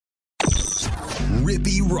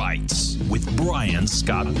Rippy Writes with Brian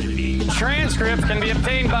Scott Rippey. Transcripts can be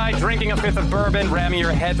obtained by drinking a fifth of bourbon, ramming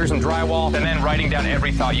your head through some drywall, and then writing down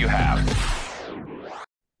every thought you have.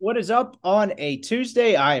 What is up on a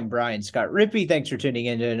Tuesday? I am Brian Scott Rippey. Thanks for tuning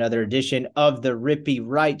in to another edition of the Rippy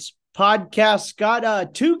Writes podcast.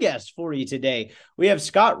 Got two guests for you today. We have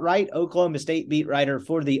Scott Wright, Oklahoma State beat writer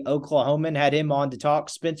for the Oklahoman. Had him on to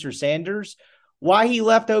talk Spencer Sanders, why he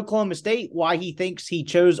left Oklahoma State, why he thinks he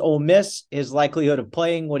chose Ole Miss, his likelihood of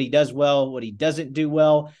playing, what he does well, what he doesn't do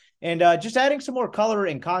well, and just adding some more color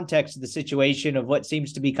and context to the situation of what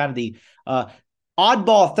seems to be kind of the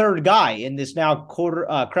oddball third guy in this now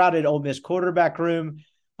crowded Ole Miss quarterback room.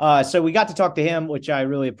 So we got to talk to him, which I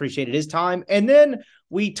really appreciated his time. And then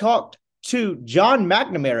we talked to John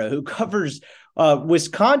McNamara, who covers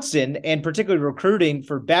Wisconsin and particularly recruiting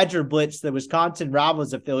for Badger Blitz, the Wisconsin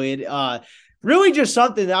Rivals affiliate. Really just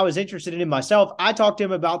something that I was interested in myself. I talked to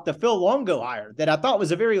him about the Phil Longo hire that I thought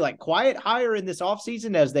was a very quiet hire in this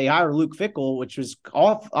offseason as they hire Luke Fickell, which was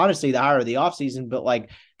honestly the hire of the offseason. But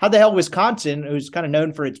how the hell Wisconsin, who's kind of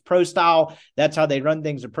known for its pro style, that's how they run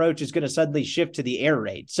things approach, is going to suddenly shift to the air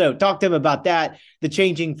raid. So talk to him about that, the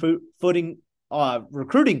changing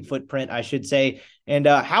recruiting footprint, I should say, and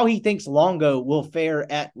how he thinks Longo will fare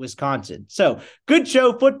at Wisconsin. So good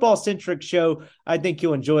show, football-centric show. I think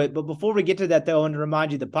you'll enjoy it. But before we get to that, though, I want to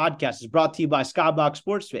remind you the podcast is brought to you by Skybox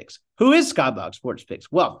Sports Picks. Who is Skybox Sports Picks?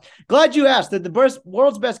 Well, glad you asked. That the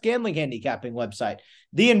world's best gambling handicapping website,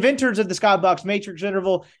 the inventors of the Skybox Matrix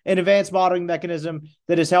Interval, an advanced modeling mechanism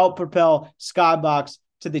that has helped propel Skybox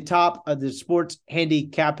to the top of the sports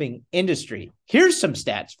handicapping industry. Here's some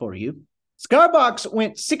stats for you. Skybox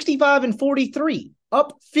went 65-43,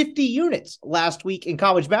 up 50 units last week in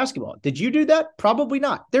college basketball. Did you do that? Probably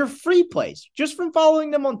not. They're free plays just from following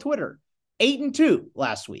them on Twitter. 8-2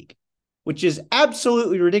 last week, which is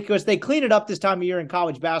absolutely ridiculous. They clean it up this time of year in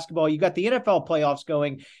college basketball. You got the NFL playoffs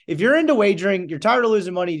going. If you're into wagering, you're tired of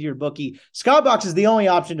losing money to your bookie, Skybox is the only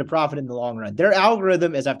option to profit in the long run. Their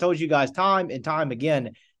algorithm, as I've told you guys time and time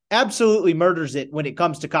again, absolutely murders it when it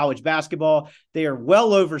comes to college basketball. They are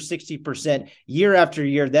well over 60% year after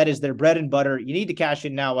year. That is their bread and butter. You need to cash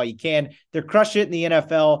in now while you can. They're crushing it in the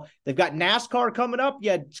NFL. They've got NASCAR coming up.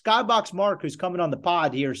 You had Skybox Mark, who's coming on the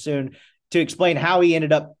pod here soon, to explain how he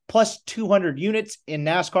ended up plus 200 units in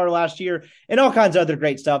NASCAR last year and all kinds of other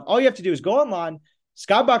great stuff. All you have to do is go online,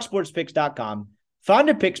 skyboxsportspicks.com, find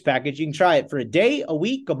a picks package. You can try it for a day, a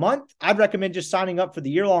week, a month. I'd recommend just signing up for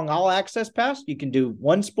the year-long all-access pass. You can do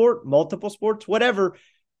one sport, multiple sports, whatever.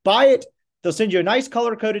 Buy it. They'll send you a nice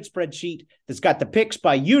color-coded spreadsheet that's got the picks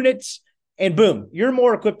by units, and boom, you're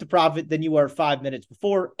more equipped to profit than you were 5 minutes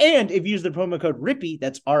before. And if you use the promo code RIPPEE,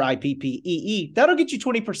 that's RIPPEE, that'll get you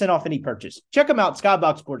 20% off any purchase. Check them out,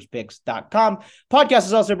 skyboxsportspicks.com. Podcast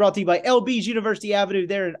is also brought to you by LB's University Avenue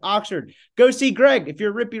there in Oxford. Go see Greg. If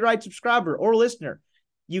you're a Rippy Wright subscriber or listener,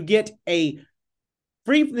 you get a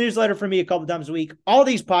free newsletter from me a couple times a week, all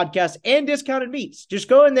these podcasts and discounted meats. Just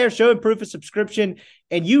go in there, show him proof of subscription,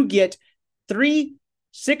 and you get 3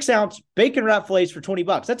 6-ounce bacon wrap fillets for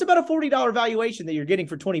 $20. That's about a $40 valuation that you're getting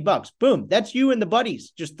for $20. Boom. That's you and the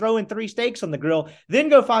buddies. Just throw in 3 steaks on the grill. Then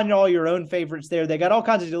go find all your own favorites there. They got all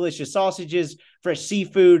kinds of delicious sausages, fresh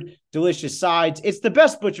seafood, delicious sides. It's the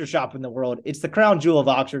best butcher shop in the world. It's the crown jewel of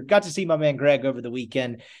Oxford. Got to see my man Greg over the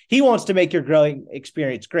weekend. He wants to make your grilling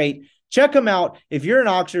experience great. Check him out. If you're in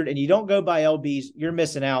Oxford and you don't go by LB's, you're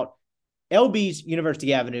missing out. LB's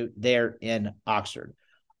University Avenue there in Oxford.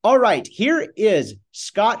 All right, here is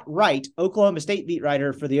Scott Wright, Oklahoma State beat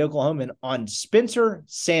writer for the Oklahoman, on Spencer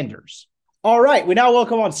Sanders. All right, we now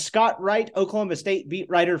welcome on Scott Wright, Oklahoma State beat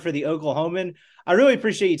writer for the Oklahoman. I really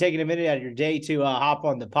appreciate you taking a minute out of your day to hop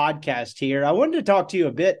on the podcast here. I wanted to talk to you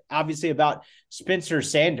a bit, obviously, about Spencer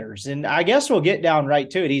Sanders, and I guess we'll get down right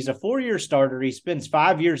to it. He's a 4-year starter. He spends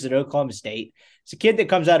 5 years at Oklahoma State. It's a kid that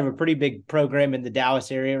comes out of a pretty big program in the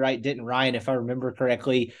Dallas area, right? Denton Ryan, if I remember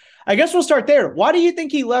correctly. I guess we'll start there. Why do you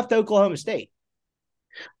think he left Oklahoma State?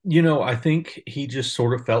 I think he just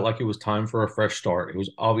sort of felt like it was time for a fresh start. It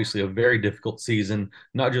was obviously a very difficult season,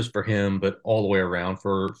 not just for him, but all the way around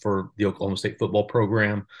for the Oklahoma State football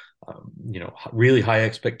program. Really high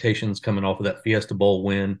expectations coming off of that Fiesta Bowl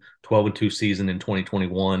win, 12-2 season in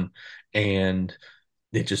 2021. And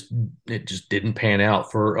it just didn't pan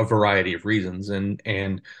out for a variety of reasons.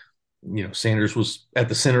 And Sanders was at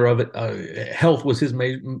the center of it. Health was his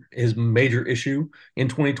major issue in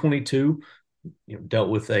 2022. Dealt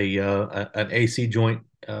with an AC joint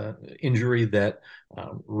injury that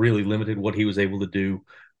really limited what he was able to do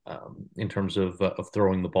in terms of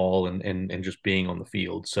throwing the ball and just being on the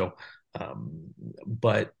field. So,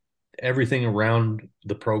 but everything around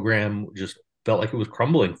the program just felt like it was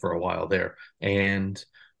crumbling for a while there. And,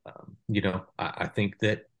 I think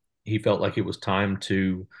that he felt like it was time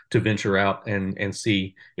to venture out and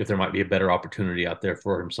see if there might be a better opportunity out there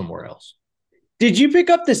for him somewhere else. Did you pick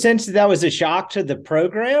up the sense that was a shock to the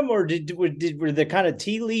program, or were the kind of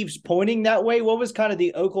tea leaves pointing that way? What was kind of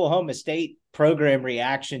the Oklahoma State program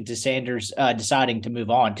reaction to Sanders deciding to move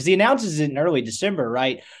on? Because he announces it in early December,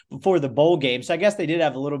 right before the bowl game. So I guess they did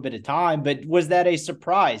have a little bit of time, but was that a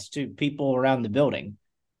surprise to people around the building?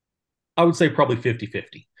 I would say probably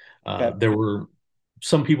 50-50. Okay. There were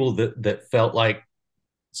some people that felt like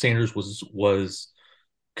Sanders was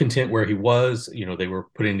content where he was. They were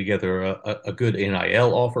putting together a good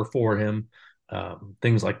NIL offer for him,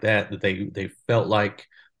 things like that they felt like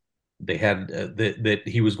they had that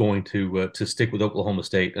he was going to stick with Oklahoma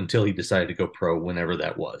State until he decided to go pro, whenever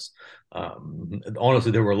that was.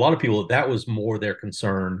 Honestly, there were a lot of people that was more their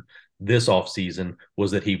concern this offseason, was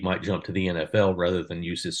that he might jump to the NFL rather than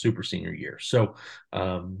use his super senior year. So,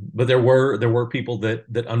 but there were people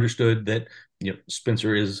that understood that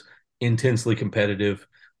Spencer is intensely competitive.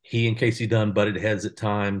 He and Casey Dunn butted heads at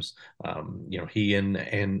times. He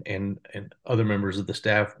and other members of the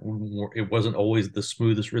staff, it wasn't always the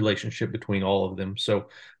smoothest relationship between all of them. So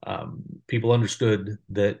people understood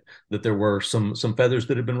that there were some feathers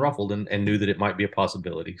that had been ruffled, and knew that it might be a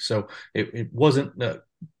possibility. So it wasn't a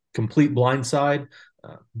complete blindside,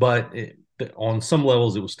 but on some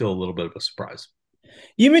levels, it was still a little bit of a surprise.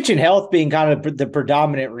 You mentioned health being kind of the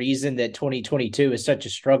predominant reason that 2022 is such a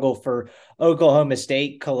struggle for Oklahoma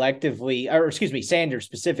State collectively, or excuse me, Sanders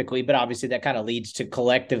specifically, but obviously that kind of leads to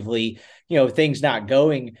collectively, things not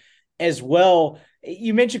going as well.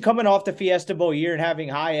 You mentioned coming off the Fiesta Bowl year and having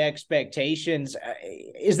high expectations.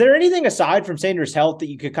 Is there anything aside from Sanders' health that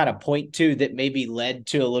you could kind of point to that maybe led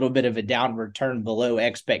to a little bit of a downward turn below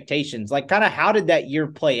expectations? Like, kind of how did that year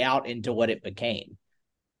play out into what it became?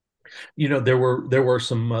 There were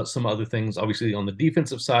some other things. Obviously, on the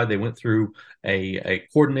defensive side, they went through a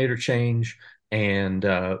coordinator change and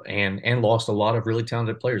lost a lot of really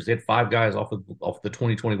talented players. They had 5 guys off the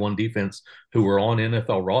 2021 defense who were on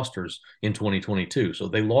NFL rosters in 2022. So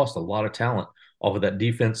they lost a lot of talent off of that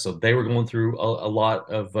defense. So they were going through a lot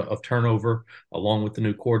of turnover along with the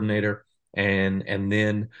new coordinator. And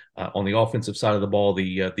then on the offensive side of the ball,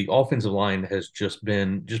 the offensive line has just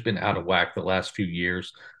been out of whack the last few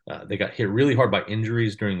years. They got hit really hard by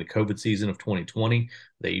injuries during the COVID season of 2020.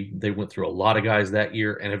 They went through a lot of guys that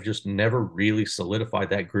year and have just never really solidified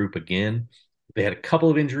that group again. They had a couple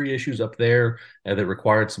of injury issues up there that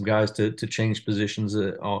required some guys to change positions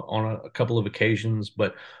on a couple of occasions,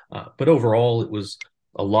 but overall it was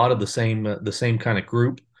a lot of the same kind of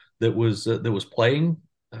group that was playing.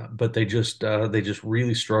 But they just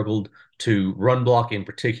really struggled to run block in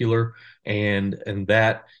particular, and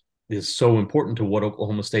that is so important to what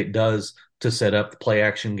Oklahoma State does to set up the play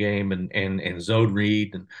action game and zone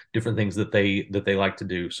read and different things that they like to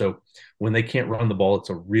do. So when they can't run the ball, it's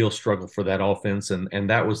a real struggle for that offense, and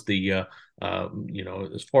that was the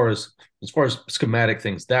as far as schematic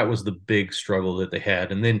things, that was the big struggle that they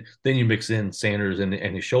had, and then you mix in Sanders and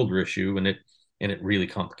his shoulder issue, and it really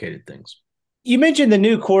complicated things. You mentioned the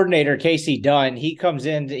new coordinator, Casey Dunn. He comes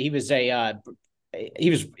in. He was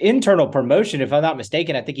internal promotion, if I'm not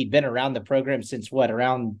mistaken. I think he'd been around the program since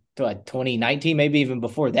around 2019, maybe even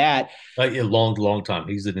before that. A long time.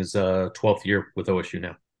 He's in his 12th year with OSU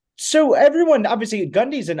now. So everyone, obviously,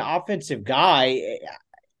 Gundy's an offensive guy.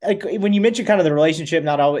 Like, when you mentioned kind of the relationship,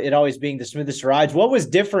 it always being the smoothest rides, what was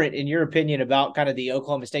different in your opinion about kind of the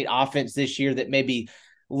Oklahoma State offense this year that maybe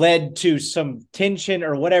led to some tension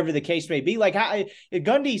or whatever the case may be? Like, how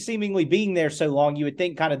Gundy seemingly being there so long, you would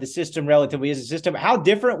think kind of the system relatively is a system. How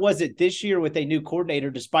different was it this year with a new coordinator,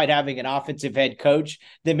 despite having an offensive head coach,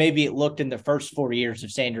 than maybe it looked in the first 4 years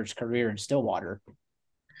of Sanders' career in Stillwater?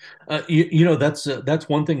 That's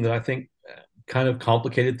one thing that I think kind of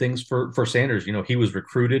complicated things for Sanders. He was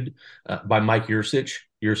recruited by Mike Yurcich.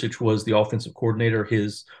 Yurcich was the offensive coordinator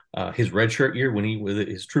his redshirt year,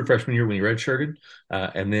 his true freshman year when he redshirted,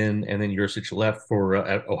 and then Yurcich left for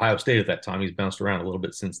at Ohio State at that time. He's bounced around a little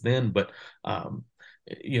bit since then, but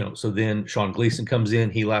so then Sean Gleason comes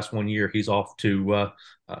in. He lasts 1 year. He's off to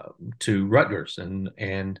Rutgers, and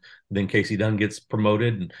then Casey Dunn gets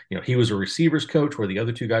promoted. And he was a receivers coach, where the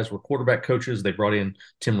other 2 guys were quarterback coaches. They brought in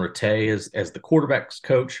Tim Rattay as the quarterbacks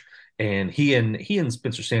coach, and he and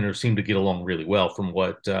Spencer Sanders seemed to get along really well from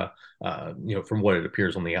what it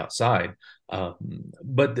appears on the outside.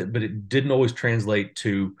 But it didn't always translate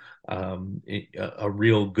to a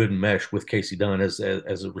real good mesh with Casey Dunn as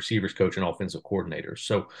a receivers coach and offensive coordinator.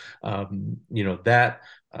 So I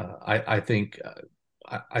think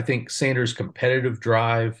I think Sanders' competitive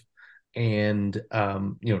drive and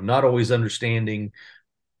not always understanding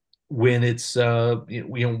when it's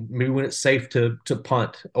maybe when it's safe to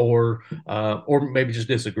punt or maybe just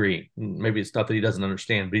disagree. Maybe it's not that he doesn't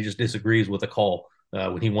understand, but he just disagrees with a call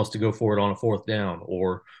when he wants to go for it on a fourth down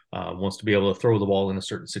or wants to be able to throw the ball in a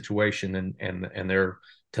certain situation and they're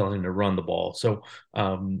telling him to run the ball. So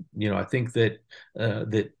I think that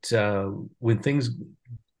when things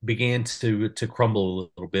began to crumble a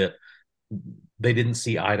little bit, they didn't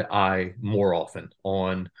see eye to eye more often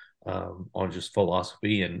on just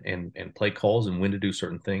philosophy and play calls and when to do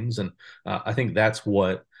certain things. And I think that's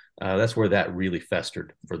where that really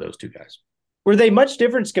festered for those two guys. Were they much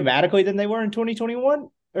different schematically than they were in 2021?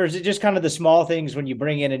 Or is it just kind of the small things when you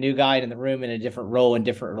bring in a new guy in the room in a different role and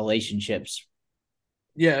different relationships?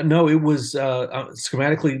 Yeah, no, it was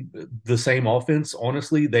schematically the same offense.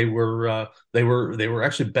 Honestly, they were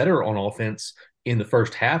actually better on offense in the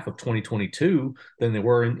first half of 2022 than they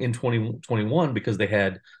were in 2021 because they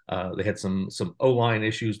had some O-line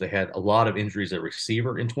issues. They had a lot of injuries at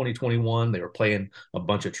receiver in 2021. They were playing a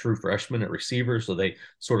bunch of true freshmen at receiver, so they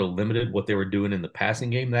sort of limited what they were doing in the passing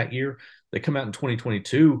game that year. They come out in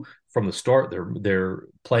 2022 from the start. They're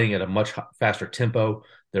playing at a much faster tempo.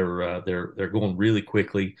 They're going really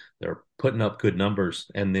quickly. They're putting up good numbers,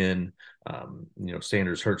 and then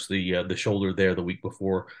Sanders hurts the shoulder there the week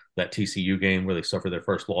before that TCU game where they suffer their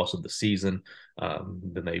first loss of the season.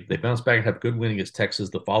 Then they bounce back and have a good win against Texas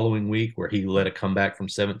the following week where he led a comeback from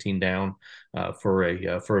 17 down for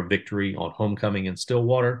a victory on homecoming in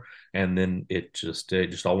Stillwater, and then it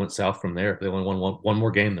just all went south from there. They only won one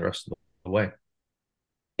more game the rest of the way.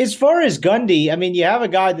 As far as Gundy, I mean, you have a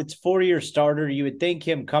guy that's 4-year starter. You would think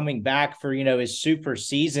him coming back for, his super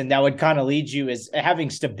season, that would kind of lead you as having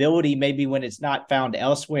stability, maybe when it's not found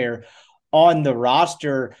elsewhere on the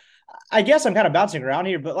roster. I guess I'm kind of bouncing around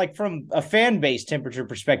here, but like from a fan base temperature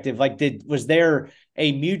perspective, was there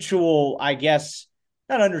a mutual, I guess,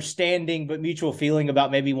 not understanding, but mutual feeling about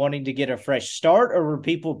maybe wanting to get a fresh start, or were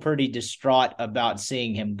people pretty distraught about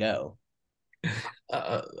seeing him go?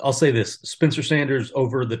 I'll say this: Spencer Sanders,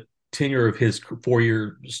 over the tenure of his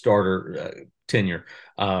 4-year starter tenure,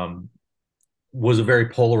 was a very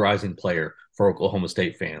polarizing player for Oklahoma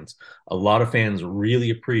State fans. A lot of fans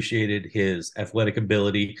really appreciated his athletic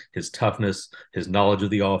ability, his toughness, his knowledge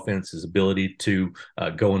of the offense, his ability to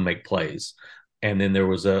go and make plays. And then there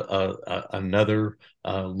was another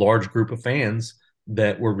large group of fans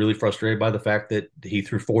that were really frustrated by the fact that he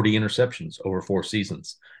threw 40 interceptions over 4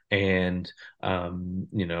 seasons. And they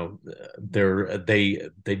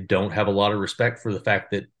don't have a lot of respect for the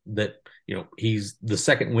fact that he's the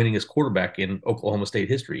second winningest quarterback in Oklahoma State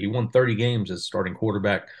history. He won 30 games as starting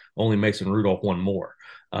quarterback. Only Mason Rudolph won more.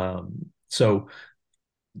 So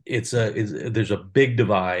there's a big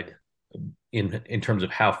divide in terms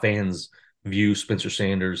of how fans view Spencer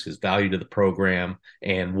Sanders, his value to the program,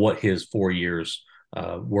 and what his 4 years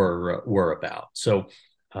were about. So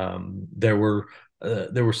there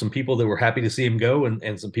were some people that were happy to see him go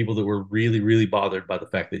and some people that were really, really bothered by the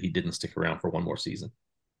fact that he didn't stick around for one more season.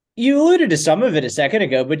 You alluded to some of it a second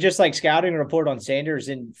ago, but just like scouting report on Sanders,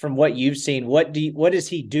 and from what you've seen, what does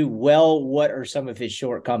he do well? What are some of his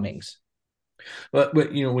shortcomings? But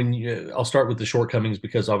I'll start with the shortcomings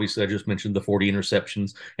because obviously I just mentioned the 40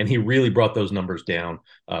 interceptions, and he really brought those numbers down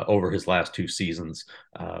over his last 2 seasons.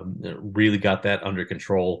 Really got that under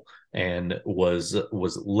control and was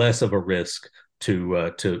less of a risk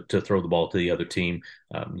to throw the ball to the other team.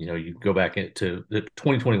 You go back to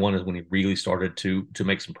 2021 is when he really started to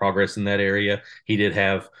make some progress in that area. He did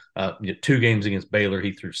have 2 games against Baylor.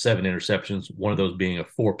 He threw 7 interceptions, one of those being a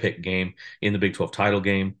 4-pick game in the Big 12 title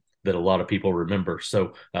game that a lot of people remember.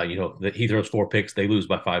 So, that he throws 4 picks, they lose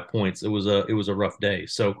by 5 points. It was a rough day.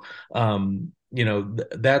 So,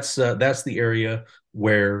 that's the area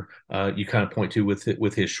where you kind of point to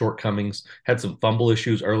with his shortcomings. Had some fumble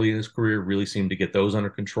issues early in his career, really seemed to get those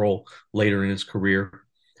under control later in his career.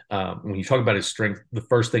 When you talk about his strength, the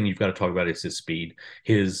first thing you've got to talk about is his speed,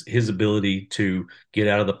 his ability to get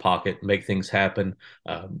out of the pocket, make things happen,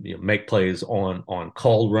 make plays on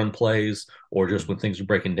called run plays or just when things are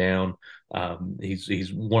breaking down.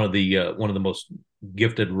 He's one of the most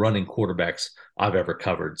gifted running quarterbacks I've ever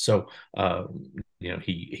covered. So,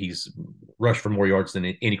 he's rushed for more yards than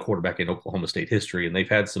any quarterback in Oklahoma State history. And they've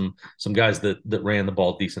had some guys that ran the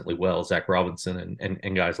ball decently well, Zach Robinson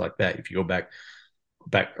and guys like that. If you go back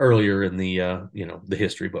earlier in the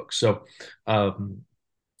history books. So,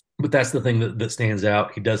 but that's the thing that stands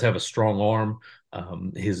out. He does have a strong arm.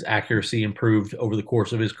 His accuracy improved over the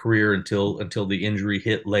course of his career until the injury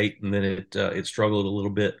hit late, and then it struggled a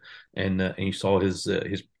little bit, and you saw his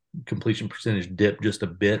completion percentage dip just a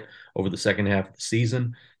bit over the second half of the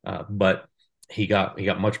season. But he got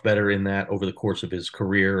much better in that over the course of his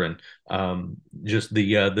career, and just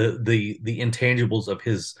the intangibles of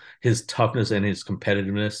his toughness and his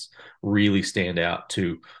competitiveness really stand out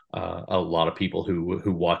to a lot of people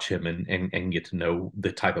who watch him and get to know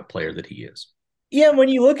the type of player that he is. Yeah, when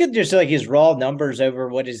you look at just like his raw numbers over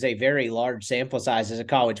what is a very large sample size as a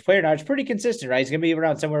college player, now it's pretty consistent, right? He's going to be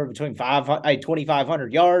around somewhere between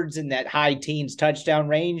 2,500 yards in that high teens touchdown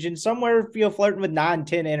range, and somewhere flirting with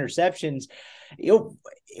 9-10 interceptions.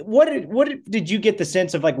 What did you get the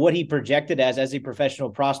sense of like what he projected as a professional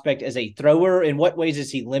prospect, as a thrower? In what ways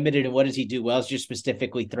is he limited, and what does he do well? Is just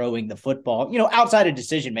specifically throwing the football, outside of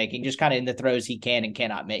decision making, just kind of in the throws he can and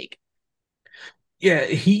cannot make. Yeah,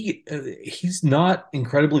 he's not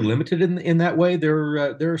incredibly limited in that way.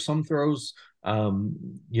 There are some throws.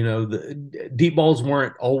 The deep balls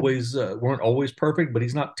weren't always perfect, but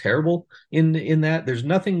he's not terrible in that. There's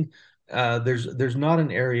nothing. There's not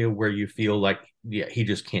an area where you feel like he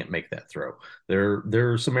just can't make that throw.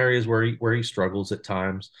 There are some areas where he struggles at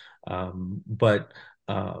times, but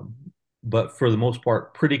for the most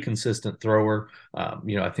part, pretty consistent thrower.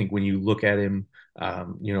 I think when you look at him,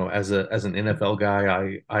 as an NFL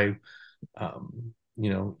guy,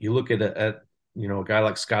 you look at a guy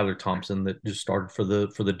like Skylar Thompson that just started for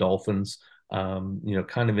the Dolphins,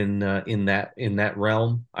 kind of in that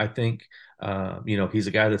realm. I think, he's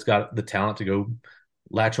a guy that's got the talent to go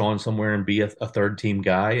latch on somewhere and be a third team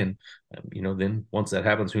guy. And, then once that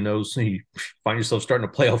happens, who knows, you find yourself starting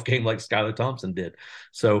a playoff game like Skylar Thompson did.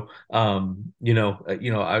 So,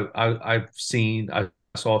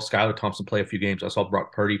 I saw Skylar Thompson play a few games. I saw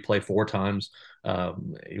Brock Purdy play 4 times,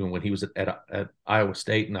 even when he was at Iowa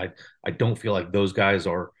State. And I don't feel like those guys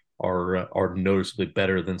are noticeably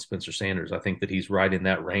better than Spencer Sanders. I think that he's right in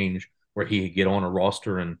that range where he could get on a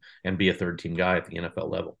roster and be a third team guy at the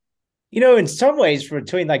NFL level. In some ways,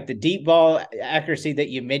 between like the deep ball accuracy that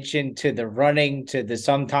you mentioned to the running to the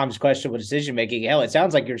sometimes questionable decision making, hell, it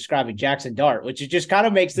sounds like you're describing Jackson Dart, which just kind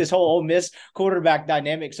of makes this whole Ole Miss quarterback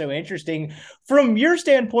dynamic so interesting. From your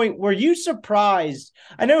standpoint, were you surprised?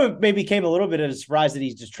 I know it maybe came a little bit of a surprise that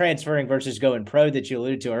he's just transferring versus going pro that you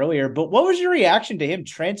alluded to earlier, but what was your reaction to him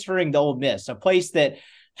transferring to Ole Miss, a place that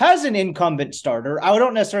has an incumbent starter? I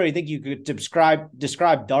don't necessarily think you could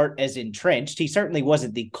describe Dart as entrenched. He certainly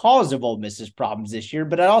wasn't the cause of Ole Miss's problems this year,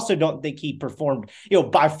 but I also don't think he performed,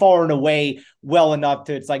 by far and away well enough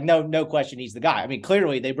to, it's like, no question he's the guy. I mean,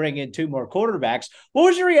 clearly they bring in 2 more quarterbacks. What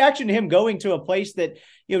was your reaction to him going to a place that,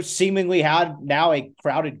 seemingly had now a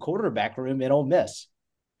crowded quarterback room in Ole Miss?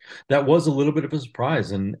 That was a little bit of a surprise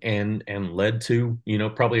and led to,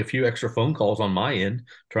 probably a few extra phone calls on my end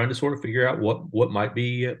trying to sort of figure out what might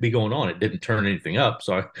be going on. It didn't turn anything up,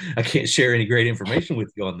 so I can't share any great information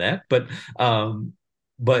with you on that. But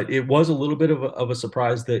it was a little bit of a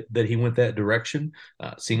surprise that he went that direction.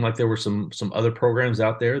 Seemed like there were some other programs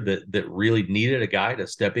out there that really needed a guy to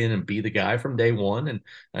step in and be the guy from day one,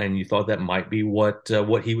 and you thought that might be what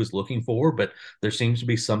he was looking for. But there seems to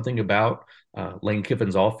be something about Lane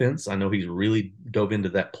Kiffin's offense. I know he's really dove into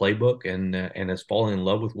that playbook and has fallen in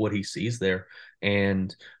love with what he sees there.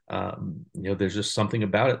 And there's just something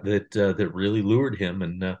about it that really lured him.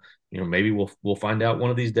 And maybe we'll find out one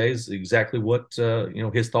of these days exactly what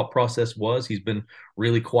his thought process was. He's been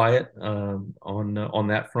really quiet on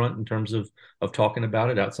that front in terms of talking about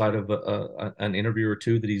it outside of an interview or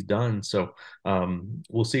 2 that he's done. So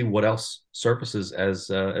we'll see what else surfaces as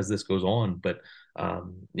this goes on. But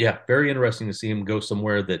very interesting to see him go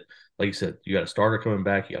somewhere that, like you said, you got a starter coming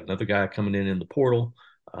back, you got another guy coming in the portal.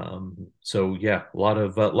 A lot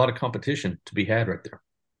of competition to be had right there.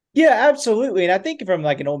 Yeah, absolutely. And I think from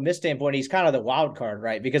like an Ole Miss standpoint, he's kind of the wild card,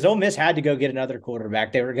 right? Because Ole Miss had to go get another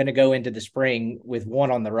quarterback. They were going to go into the spring with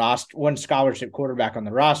one on the roster, one scholarship quarterback on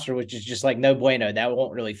the roster, which is just like, no bueno, that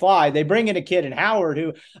won't really fly. They bring in a kid in Howard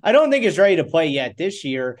who I don't think is ready to play yet this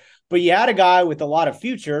year, but you had a guy with a lot of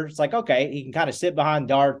future. It's like, okay, he can kind of sit behind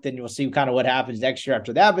Dart, then you'll see kind of what happens next year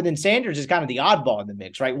after that. But then Sanders is kind of the oddball in the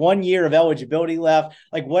mix, right? 1 year of eligibility left.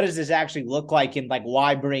 Like, what does this actually look like? And like,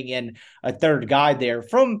 why bring in a third guy there?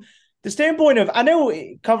 From the standpoint of, I know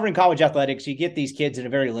covering college athletics, you get these kids in a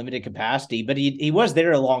very limited capacity, but he was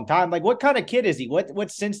there a long time. Like, what kind of kid is he?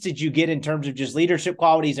 What sense did you get in terms of just leadership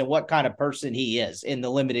qualities and what kind of person he is in the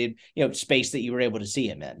limited, space that you were able to see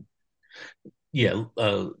him in? Yeah.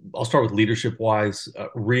 I'll start with leadership wise,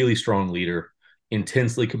 really strong leader.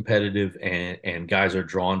 intensely competitive, and guys are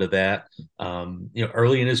drawn to that.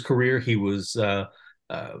 Early in his career, he was a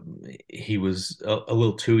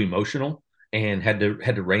little too emotional and had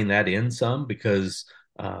to rein that in some, because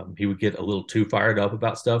he would get a little too fired up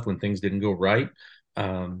about stuff when things didn't go right.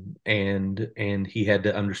 And he had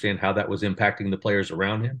to understand how that was impacting the players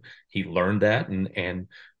around him. He learned that and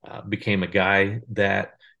became a guy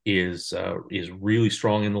that is really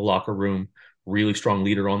strong in the locker room, really strong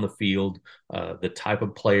leader on the field, the type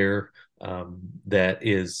of player that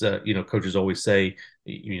is, coaches always say,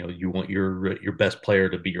 you want your best player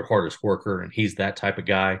to be your hardest worker, and he's that type of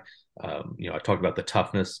guy. I talked about the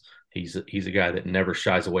toughness. He's a guy that never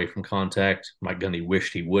shies away from contact. Mike Gundy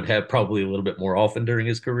wished he would have, probably a little bit more often during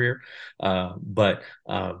his career. But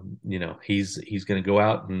he's going to go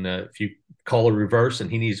out, and if you call a reverse and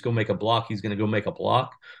he needs to go make a block, he's going to go make a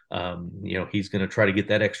block. He's going to try to get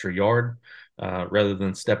that extra yard rather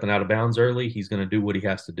than stepping out of bounds early. He's going to do what he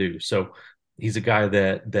has to do. So he's a guy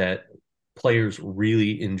that players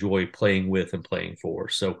really enjoy playing with and playing for.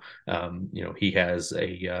 So he has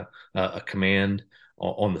a command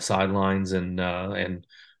on the sidelines and on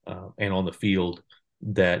the field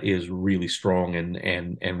that is really strong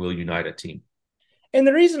and will unite a team. And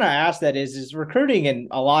the reason I ask that is recruiting in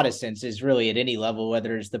a lot of senses, really at any level,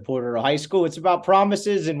 whether it's the Porter or high school, it's about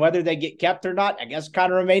promises, and whether they get kept or not, I guess kind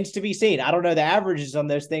of remains to be seen. I don't know the averages on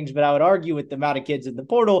those things, but I would argue with the amount of kids in the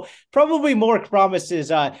portal, probably more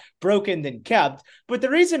promises broken than kept. But the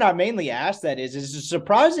reason I mainly ask that is as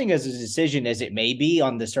surprising as a decision as it may be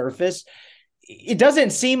on the surface, it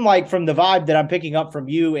doesn't seem like, from the vibe that I'm picking up from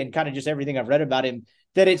you and kind of just everything I've read about him,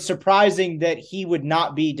 that it's surprising that he would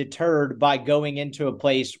not be deterred by going into a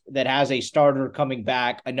place that has a starter coming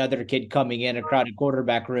back, another kid coming in, a crowded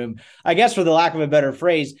quarterback room. I guess, for the lack of a better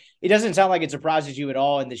phrase, it doesn't sound like it surprises you at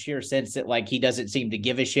all, in the sheer sense that, like, he doesn't seem to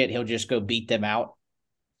give a shit. He'll just go beat them out.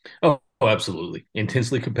 Oh, absolutely.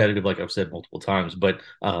 Intensely competitive, like I've said multiple times. But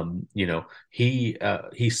he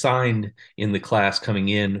signed in the class coming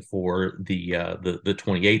in for the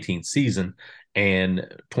 2018 season, and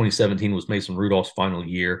 2017 was Mason Rudolph's final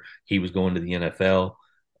year. He was going to the NFL,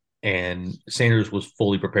 and Sanders was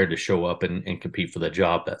fully prepared to show up and compete for that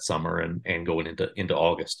job that summer and going into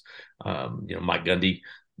August. Mike Gundy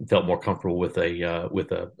felt more comfortable with a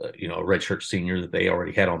redshirt senior that they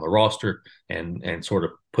already had on the roster, and sort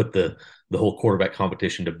of put the whole quarterback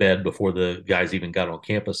competition to bed before the guys even got on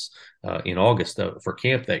campus in August for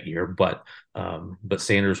camp that year. But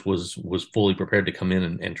Sanders was fully prepared to come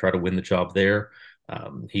in and try to win the job there.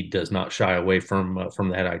 He does not shy away from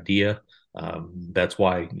that idea. That's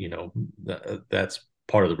why that's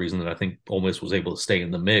part of the reason that I think Ole Miss was able to stay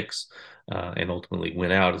in the mix and ultimately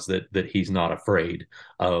win out, is that he's not afraid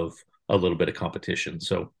of a little bit of competition.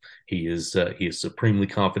 So he is supremely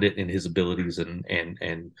confident in his abilities,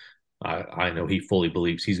 and I know he fully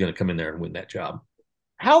believes he's going to come in there and win that job.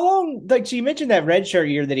 How long, so you mentioned that redshirt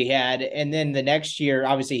year that he had, and then the next year,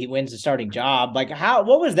 obviously he wins the starting job.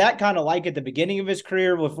 What was that kind of like at the beginning of his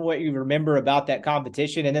career, with what you remember about that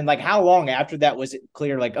competition? And then how long after that was it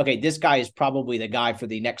clear, okay, this guy is probably the guy for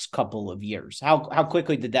the next couple of years? How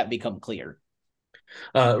quickly did that become clear?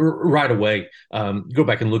 Right away. Go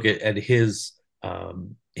back and look at his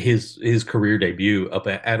career debut up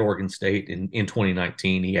at Oregon State in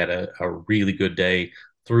 2019. He had a really good day,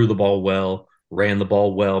 threw the ball well, ran the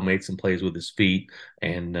ball well, made some plays with his feet,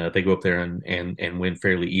 and they go up there and win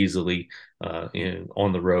fairly easily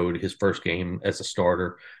on the road, his first game as a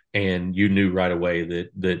starter. And you knew right away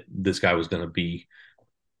that this guy was going to be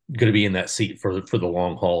in that seat for the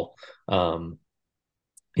long haul.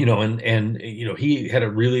 He had a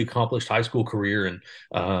really accomplished high school career, and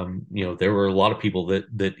there were a lot of people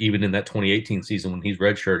that even in that 2018 season when he's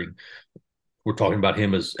redshirting, we're talking about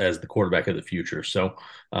him as the quarterback of the future. So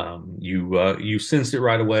you sensed it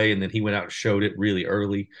right away, and then he went out and showed it really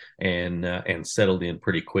early and settled in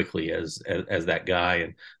pretty quickly as that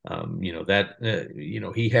guy. And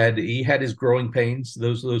he had his growing pains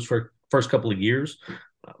those first couple of years,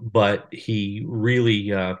 but he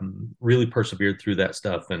really persevered through that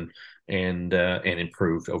stuff and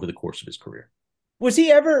improved over the course of his career. Was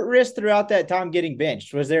he ever at risk throughout that time getting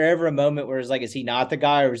benched? Was there ever a moment where it's is he not the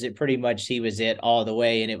guy, or was it pretty much he was it all the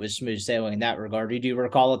way and it was smooth sailing in that regard? Do you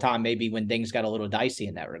recall a time maybe when things got a little dicey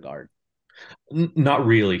in that regard? Not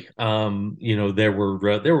really. There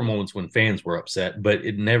were moments when fans were upset, but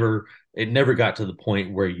it never got to the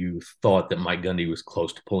point where you thought that Mike Gundy was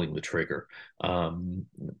close to pulling the trigger.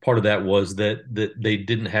 Part of that was that they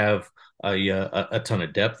didn't have a ton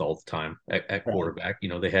of depth all the time at quarterback.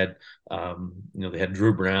 They had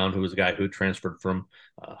Drew Brown, who was a guy who had transferred from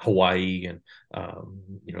Hawaii and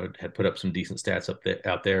had put up some decent stats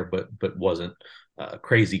out there, but wasn't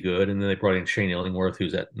crazy good. And then they brought in Shane Illingworth,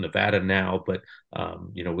 who's at Nevada now, but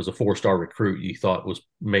was a 4-star recruit. You thought was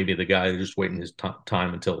maybe the guy just waiting his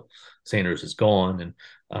time until Sanders is gone,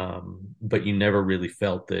 and but you never really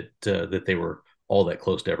felt that they were all that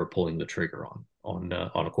close to ever pulling the trigger on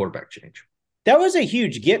a quarterback change. That was a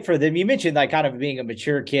huge get for them. You mentioned like kind of being a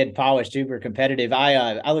mature kid, polished, uber competitive.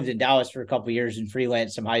 I lived in Dallas for a couple of years and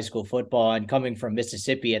freelanced some high school football. And coming from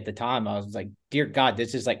Mississippi at the time, I was like, dear God,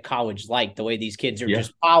 this is like college-like, the way these kids are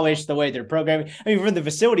just polished, the way they're programming. I mean, from the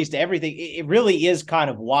facilities to everything, it really is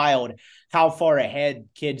kind of wild how far ahead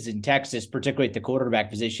kids in Texas, particularly at the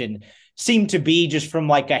quarterback position, seem to be just from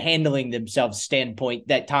like a handling themselves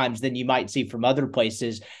standpoint at times than you might see from other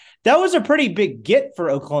places. That was a pretty big get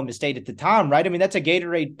for Oklahoma State at the time, right? I mean, that's a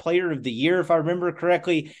Gatorade Player of the Year, if I remember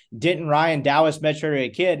correctly. Denton Ryan, Dallas Metro area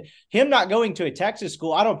kid. Him not going to a Texas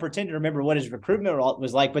school, I don't pretend to remember what his recruitment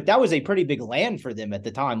was like, but that was a pretty big land for them at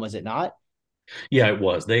the time, was it not? Yeah, it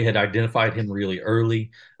was. They had identified him really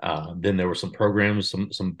early. Then there were some programs,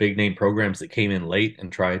 some big name programs that came in late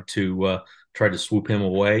and tried to swoop him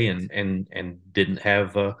away and didn't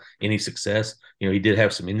have any success. He did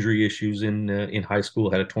have some injury issues in high school,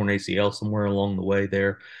 had a torn ACL somewhere along the way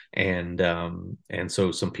there. And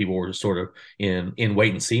so some people were sort of in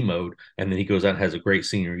wait and see mode. And then he goes out and has a great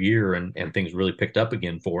senior year and things really picked up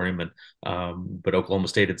again for him. But Oklahoma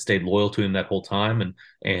State had stayed loyal to him that whole time.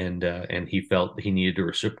 And he felt he needed to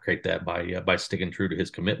reciprocate that by sticking true to his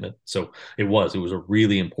commitment. So it was a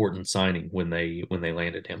really important signing when they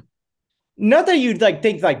landed him. Not that you'd like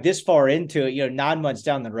think like this far into it, 9 months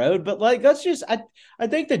down the road, but like, I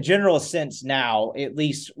think the general sense now, at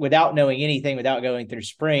least without knowing anything, without going through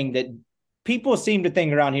spring, that people seem to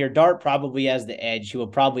think around here, Dart probably has the edge. He will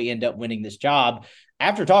probably end up winning this job.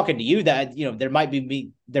 After talking to you, that, there might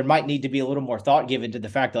need to be a little more thought given to the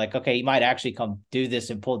fact that like, okay, he might actually come do this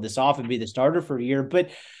and pull this off and be the starter for a year. But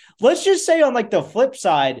let's just say on like the flip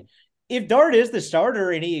side, if Dart is the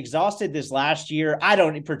starter and he exhausted this last year, I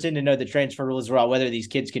don't pretend to know the transfer rules about whether these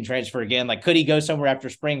kids can transfer again. Like, could he go somewhere after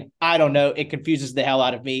spring? I don't know. It confuses the hell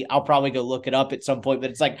out of me. I'll probably go look it up at some point, but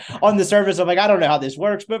it's like on the surface, I'm like, I don't know how this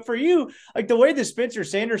works. But for you, like the way the Spencer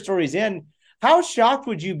Sanders story's in, how shocked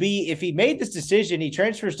would you be if he made this decision, he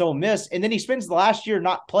transfers to Ole Miss, and then he spends the last year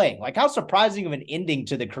not playing? Like, how surprising of an ending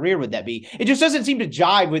to the career would that be? It just doesn't seem to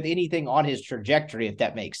jive with anything on his trajectory, if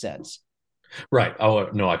that makes sense. Right. Oh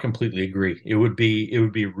no, I completely agree. It would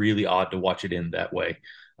be really odd to watch it end that way.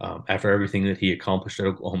 After everything that he accomplished at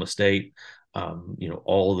Oklahoma State,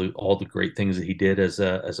 all the great things that he did as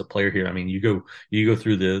a player here. I mean, you go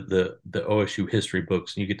through the OSU history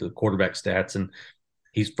books and you get to the quarterback stats, and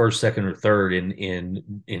he's first, second, or third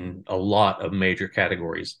in a lot of major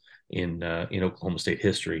categories in Oklahoma State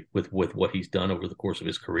history with what he's done over the course of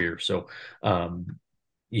his career. So.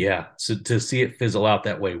 Yeah, so to see it fizzle out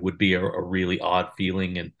that way would be a really odd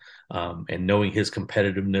feeling, and knowing his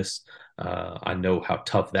competitiveness, I know how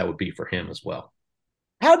tough that would be for him as well.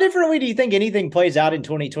 How differently do you think anything plays out in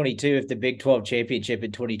 2022 if the Big 12 championship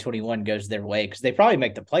in 2021 goes their way? Because they probably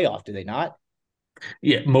make the playoff, do they not?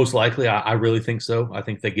 Yeah, most likely. I really think so. I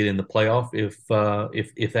think they get in the playoff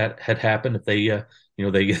if that had happened. If they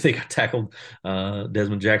they got tackled.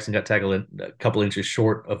 Desmond Jackson got tackled a couple inches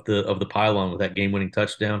short of the pylon with that game-winning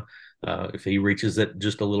touchdown. If he reaches it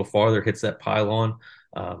just a little farther, hits that pylon,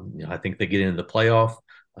 I think they get into the playoff.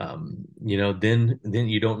 Then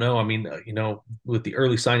you don't know. I mean, with the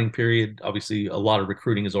early signing period, obviously a lot of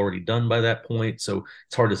recruiting is already done by that point. So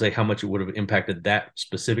it's hard to say how much it would have impacted that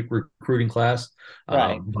specific recruiting class.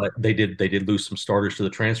 Right. But they did lose some starters to the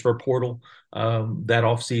transfer portal that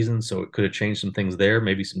offseason. So it could have changed some things there.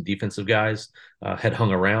 Maybe some defensive guys had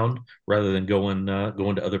hung around rather than going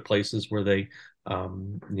to other places where they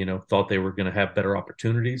thought they were going to have better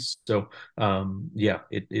opportunities. So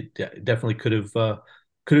it definitely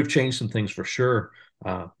could have changed some things for sure,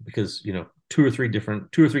 because two or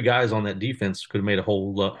three guys on that defense could have made a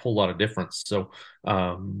whole lot of difference. So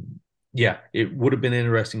it would have been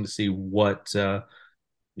interesting to see what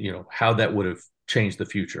how that would have changed the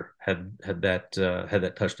future had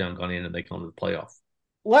that touchdown gone in and they come to the playoff.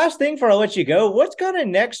 Last thing before I let you go, what's kind of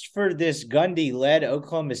next for this Gundy-led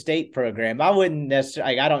Oklahoma State program? I wouldn't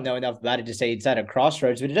necessarily, I don't know enough about it to say it's at a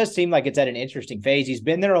crossroads, but it does seem like it's at an interesting phase. He's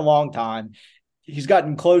been there a long time. He's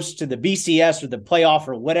gotten close to the BCS or the playoff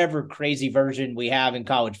or whatever crazy version we have in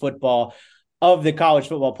college football. of the college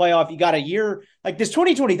football playoff. You got a year like this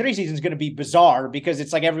 2023 season is going to be bizarre because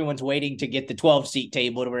it's like everyone's waiting to get the 12 seat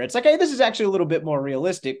table to where it's like, hey, this is actually a little bit more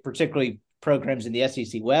realistic, particularly programs in the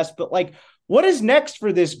SEC West. But like, what is next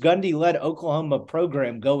for this Gundy led Oklahoma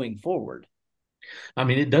program going forward? I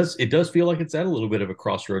mean, it does feel like it's at a little bit of a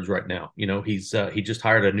crossroads right now. You know, he just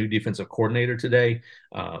hired a new defensive coordinator today,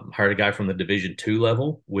 hired a guy from the Division II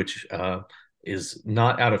level, which is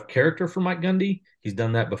not out of character for Mike Gundy. He's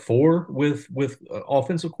done that before with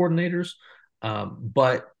offensive coordinators,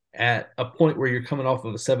 but at a point where you're coming off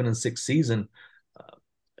of a 7-6 season,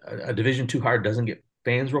 a Division II hire doesn't get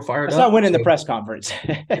fans real fired up. It's not winning the press conference.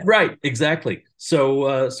 Right, exactly.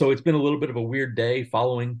 So it's been a little bit of a weird day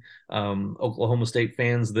following Oklahoma State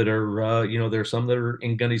fans that are, there are some that are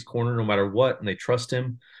in Gundy's corner no matter what, and they trust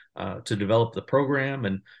him to develop the program,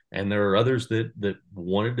 and there are others that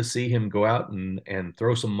wanted to see him go out and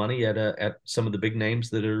throw some money at some of the big names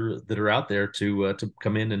that are out there to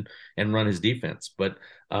come in and run his defense. But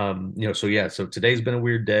so today's been a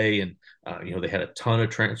weird day, and they had a ton of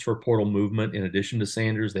transfer portal movement. In addition to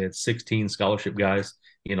Sanders, they had 16 scholarship guys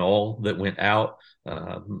in all that went out.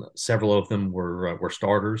 Several of them were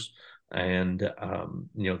starters, and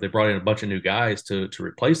they brought in a bunch of new guys to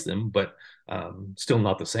replace them, but still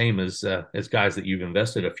not the same as guys that you've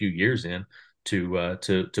invested a few years in to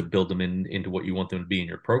build them into what you want them to be in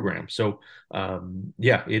your program. So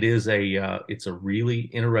it's a really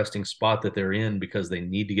interesting spot that they're in because they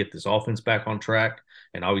need to get this offense back on track.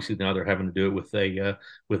 And obviously now they're having to do it with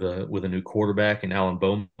a new quarterback in Alan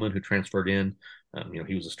Bowman, who transferred in.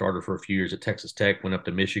 He was a starter for a few years at Texas Tech, went up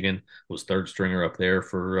to Michigan, was third stringer up there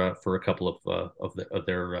for a couple of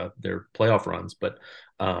their playoff runs. But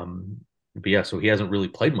yeah, so he hasn't really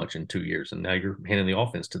played much in 2 years, and now you're handing the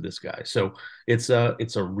offense to this guy. So it's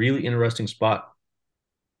a really interesting spot.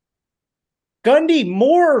 Gundy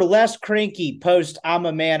more or less cranky post I'm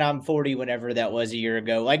a man, I'm 40, whenever that was a year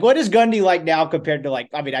ago. Like, what is Gundy like now compared to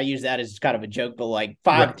I use that as kind of a joke, but like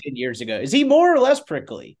 5-10 years ago? Is he more or less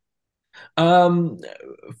prickly? For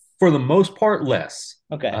the most part, less.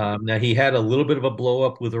 Okay. Now he had a little bit of a blow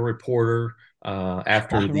up with a reporter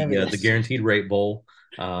after the Guaranteed Rate Bowl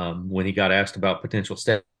when he got asked about potential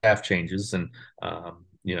staff changes, and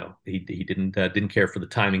he didn't care for the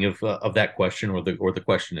timing of that question or the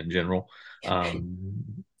question in general.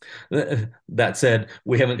 That said,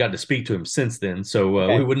 we haven't gotten to speak to him since then, so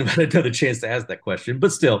okay. We wouldn't have had another chance to ask that question.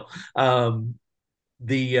 But still, but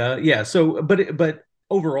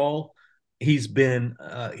overall, he's been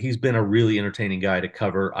a really entertaining guy to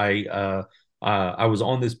cover. I was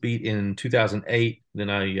on this beat in 2008. Then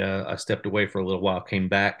I stepped away for a little while, came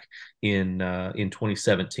back in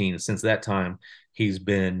 2017. Since that time, he's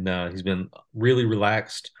been really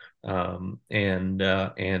relaxed and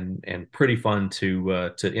pretty fun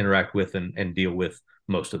to interact with and deal with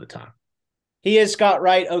most of the time. He is Scott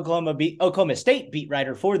Wright, Oklahoma State beat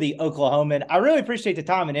writer for the Oklahoman. I really appreciate the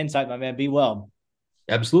time and insight, my man. Be well.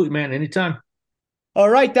 Absolutely, man. Anytime. All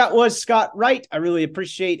right, that was Scott Wright. I really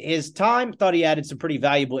appreciate his time. Thought he added some pretty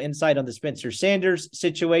valuable insight on the Spencer Sanders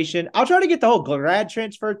situation. I'll try to get the whole grad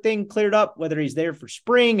transfer thing cleared up, whether he's there for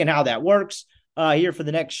spring and how that works here for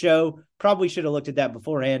the next show. Probably should have looked at that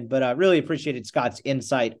beforehand, but I really appreciated Scott's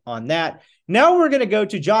insight on that. Now we're going to go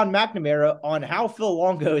to John McNamara on how Phil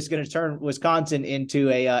Longo is going to turn Wisconsin into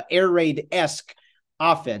a air raid-esque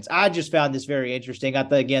offense. I just found this very interesting. I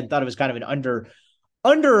thought it was kind of an under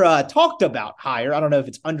talked about hire. I don't know if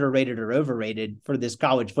it's underrated or overrated for this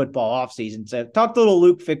college football offseason. So talked a little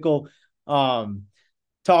Luke Fickell,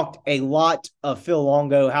 talked a lot of Phil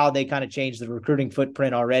Longo, how they kind of changed the recruiting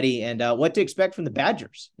footprint already, and what to expect from the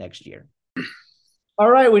Badgers next year. All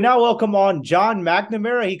right, we now welcome on John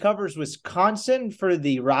McNamara. He covers Wisconsin for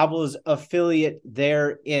the Rivals affiliate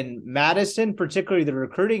there in Madison, particularly the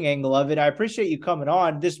recruiting angle of it. I appreciate you coming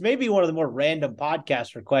on. This may be one of the more random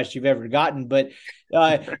podcast requests you've ever gotten, but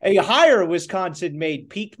a hire Wisconsin made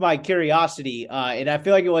piqued my curiosity, and I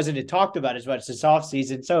feel like it wasn't talked about as much this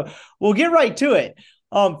offseason. So we'll get right to it.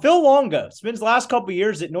 Phil Longo spends the last couple of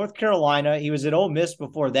years at North Carolina. He was at Ole Miss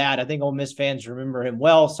before that. I think Ole Miss fans remember him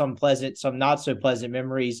well, some pleasant, some not so pleasant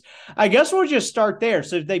memories. I guess we'll just start there.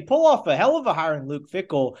 So if they pull off a hell of a hire in Luke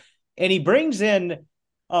Fickell, and he brings in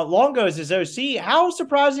Longo as his OC, how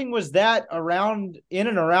surprising was that in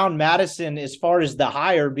and around Madison as far as the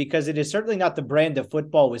hire? Because it is certainly not the brand of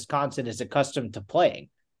football Wisconsin is accustomed to playing.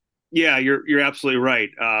 Yeah, you're absolutely right.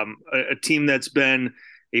 A team that's been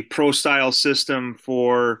a pro-style system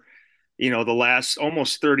for, the last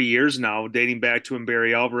almost 30 years now, dating back to when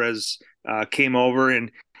Barry Alvarez came over.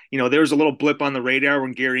 And, there was a little blip on the radar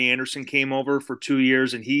when Gary Anderson came over for 2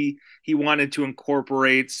 years, and he wanted to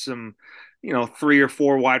incorporate some three or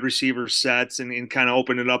four wide receiver sets and kind of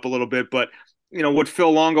open it up a little bit. But what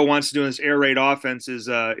Phil Longo wants to do in this air raid offense is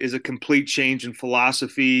a complete change in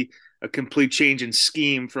philosophy, a complete change in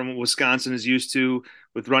scheme from what Wisconsin is used to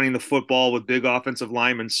with running the football with big offensive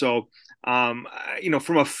linemen. So, from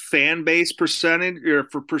a fan base percentage or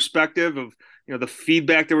for perspective of, the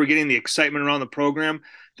feedback that we're getting, the excitement around the program,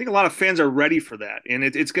 I think a lot of fans are ready for that. And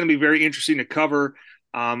it's going to be very interesting to cover.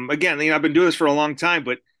 Again, I've been doing this for a long time,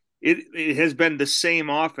 but it has been the same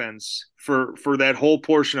offense for that whole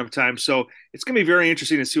portion of time. So it's going to be very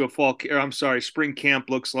interesting to see what spring camp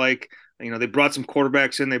looks like. They brought some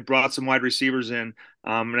quarterbacks in, they brought some wide receivers in.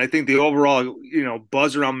 And I think the overall,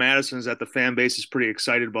 buzz around Madison is that the fan base is pretty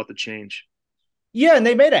excited about the change. Yeah, and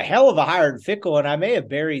they made a hell of a hire in Fickell, and I may have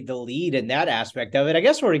buried the lead in that aspect of it. I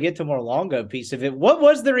guess we're going to get to more Longo piece of it. What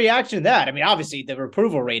was the reaction to that? I mean, obviously the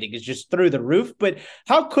approval rating is just through the roof, but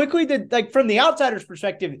how quickly did, from the outsider's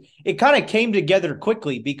perspective, it kind of came together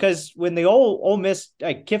quickly? Because when the old Ole Miss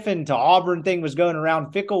Kiffin to Auburn thing was going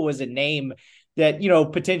around, Fickell was a name that,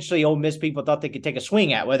 potentially Ole Miss people thought they could take a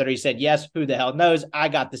swing at. Whether he said yes, who the hell knows? I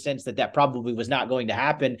got the sense that probably was not going to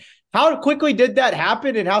happen. How quickly did that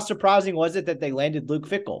happen, and how surprising was it that they landed Luke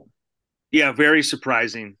Fickell? Yeah, very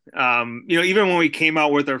surprising. Even when we came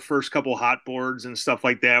out with our first couple hot boards and stuff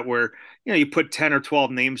like that, where, you put 10 or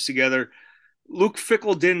 12 names together, Luke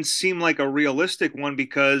Fickell didn't seem like a realistic one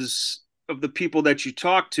because of the people that you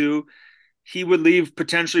talk to. He would leave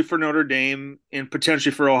potentially for Notre Dame and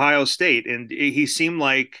potentially for Ohio State. And he seemed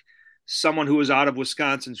like someone who was out of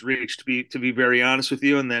Wisconsin's reach, to be very honest with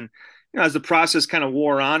you. And then, as the process kind of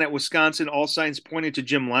wore on at Wisconsin, all signs pointed to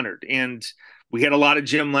Jim Leonhard. And we had a lot of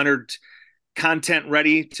Jim Leonhard content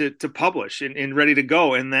ready to publish and ready to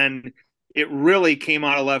go. And then it really came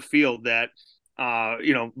out of left field that,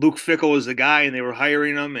 Luke Fickell was the guy and they were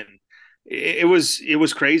hiring him. And it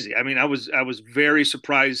was crazy. I mean, I was very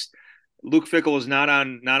surprised. Luke Fickell was not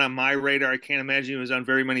on my radar. I can't imagine he was on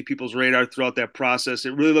very many people's radar throughout that process.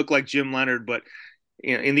 It really looked like Jim Leonhard, but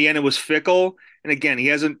in the end, it was Fickell. And again, he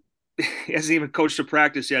hasn't even coached a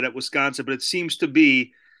practice yet at Wisconsin, but it seems to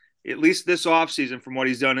be, at least this offseason, from what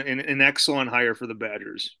he's done, an excellent hire for the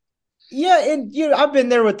Badgers. Yeah, and I've been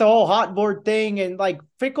there with the whole hot board thing, and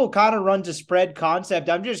Fickell kind of runs a spread concept.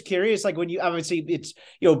 I'm just curious, when you obviously it's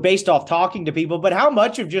based off talking to people, but how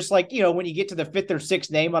much of just when you get to the fifth or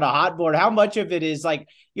sixth name on a hot board, how much of it is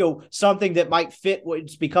something that might fit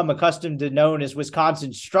what's become accustomed to known as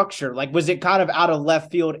Wisconsin structure? Was it kind of out of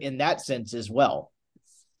left field in that sense as well?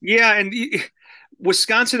 Yeah, and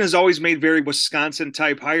Wisconsin has always made very Wisconsin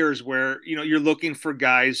type hires where, you're looking for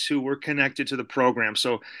guys who were connected to the program.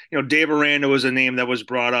 So, Dave Aranda was a name that was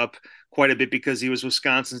brought up quite a bit because he was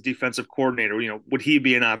Wisconsin's defensive coordinator. Would he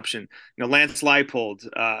be an option? Lance Leipold,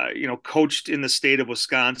 coached in the state of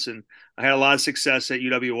Wisconsin. I had a lot of success at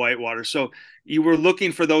UW-Whitewater. So you were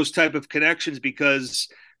looking for those type of connections because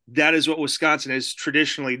that is what Wisconsin has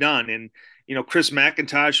traditionally done. And, Chris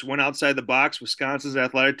McIntosh went outside the box, Wisconsin's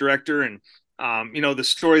athletic director, and the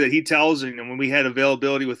story that he tells, and when we had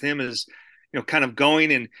availability with him is, kind of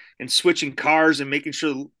going and switching cars and making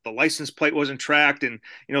sure the license plate wasn't tracked. And,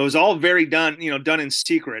 it was all very done in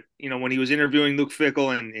secret, when he was interviewing Luke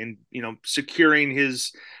Fickell and securing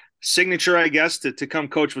his signature, I guess, to come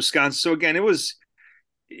coach Wisconsin. So again, it was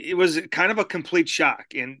kind of a complete shock.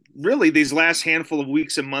 And really these last handful of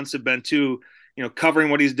weeks and months have been too, covering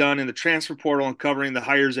what he's done in the transfer portal and covering the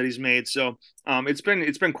hires that he's made. So it's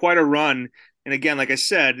been quite a run. And again, like I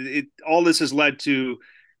said, all this has led to,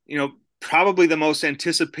 probably the most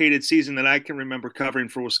anticipated season that I can remember covering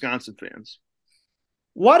for Wisconsin fans.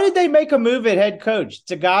 Why did they make a move at head coach?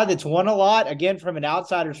 It's a guy that's won a lot. Again, from an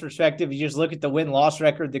outsider's perspective, you just look at the win-loss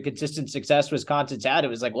record, the consistent success Wisconsin's had. It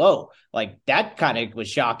was whoa, that kind of was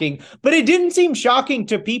shocking. But it didn't seem shocking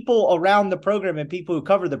to people around the program and people who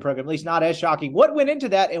cover the program, at least not as shocking. What went into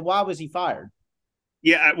that, and why was he fired?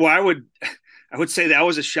 Yeah, well, I would say that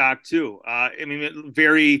was a shock too.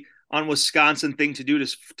 Very un-Wisconsin thing to do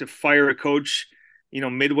to fire a coach,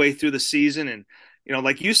 midway through the season. And,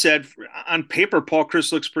 like you said, on paper, Paul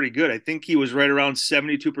Chryst looks pretty good. I think he was right around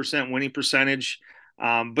 72% winning percentage.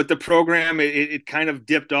 But the program, it kind of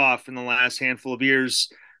dipped off in the last handful of years.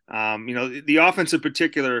 The offense in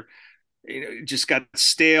particular, just got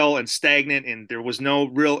stale and stagnant, and there was no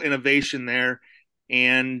real innovation there.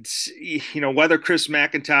 And, whether Chris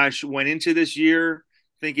McIntosh went into this year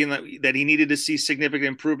thinking that he needed to see significant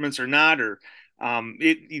improvements or not, or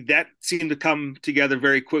that seemed to come together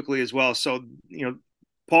very quickly as well. So,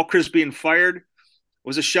 Paul Chryst being fired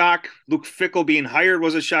was a shock. Luke Fickell being hired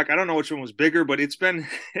was a shock. I don't know which one was bigger, but it's been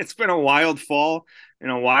a wild fall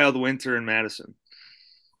and a wild winter in Madison.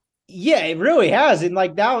 Yeah, it really has. And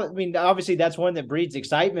like now, I mean, obviously that's one that breeds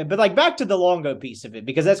excitement, but like back to the Longo piece of it,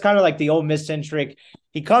 because that's kind of like the Ole Miss centric.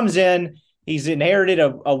 He comes in, he's inherited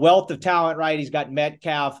a wealth of talent, right? He's got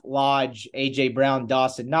Metcalf, Lodge, AJ Brown,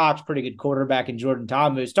 Dawson Knox, pretty good quarterback, and Jordan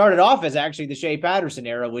Ta'amu. Started off as actually the Shea Patterson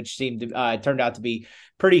era, which seemed to turned out to be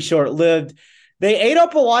pretty short lived. They ate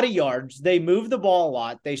up a lot of yards. They moved the ball a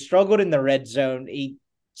lot. They struggled in the red zone. He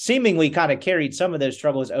seemingly kind of carried some of those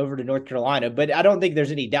struggles over to North Carolina, but I don't think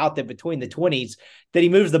there's any doubt that between the 20s that he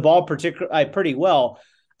moves the ball pretty well.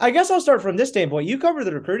 I guess I'll start from this standpoint. You cover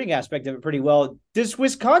the recruiting aspect of it pretty well. Does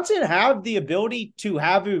Wisconsin have the ability to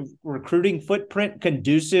have a recruiting footprint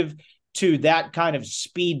conducive to that kind of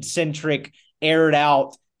speed-centric,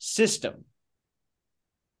 aired-out system?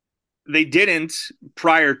 They didn't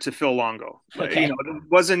prior to Phil Longo. Okay. It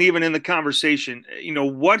wasn't even in the conversation.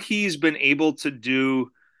 What he's been able to do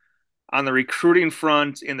on the recruiting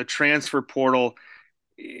front in the transfer portal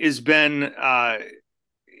has been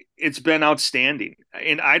it's been outstanding.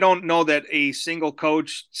 And I don't know that a single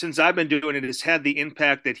coach since I've been doing it has had the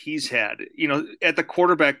impact that he's had. At the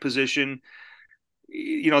quarterback position,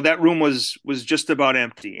 that room was just about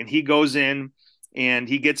empty, and he goes in and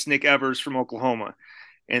he gets Nick Evers from Oklahoma.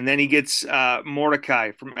 And then he gets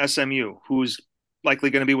Mordecai from SMU, who's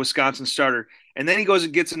likely going to be Wisconsin's starter. And then he goes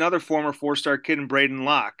and gets another former four-star kid in Braden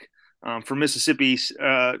Locke from Mississippi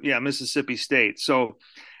State. So,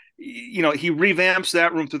 he revamps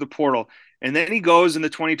that room through the portal. And then he goes in the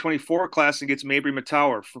 2024 class and gets Mabry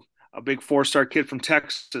Matauer, a big four-star kid from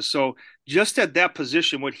Texas. So just at that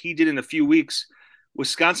position, what he did in a few weeks,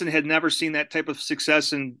 Wisconsin had never seen that type of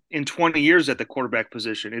success in 20 years at the quarterback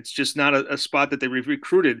position. It's just not a spot that they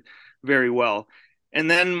recruited very well. And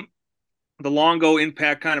then the Longo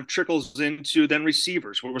impact kind of trickles into then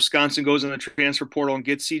receivers, where Wisconsin goes in the transfer portal and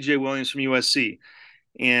gets CJ Williams from USC.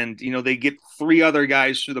 And, they get 3 other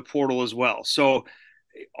guys through the portal as well. So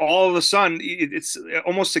all of a sudden, it's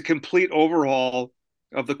almost a complete overhaul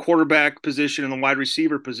of the quarterback position and the wide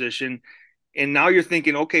receiver position. And now you're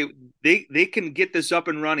thinking, okay, they can get this up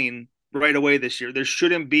and running right away this year. There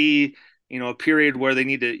shouldn't be, a period where they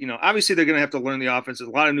need to, obviously they're going to have to learn the offense. There's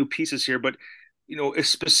a lot of new pieces here, but,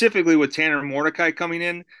 specifically with Tanner Mordecai coming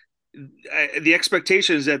in, the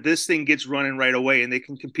expectation is that this thing gets running right away and they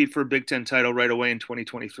can compete for a Big Ten title right away in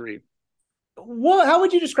 2023. How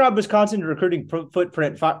would you describe Wisconsin's recruiting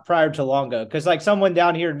footprint prior to Longo? Because like someone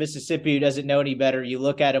down here in Mississippi who doesn't know any better, you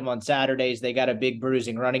look at them on Saturdays, they got a big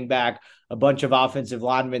bruising running back, a bunch of offensive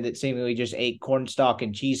linemen that seemingly just ate cornstalk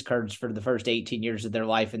and cheese curds for the first 18 years of their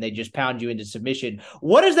life, and they just pound you into submission.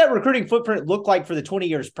 What does that recruiting footprint look like for the 20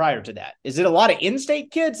 years prior to that? Is it a lot of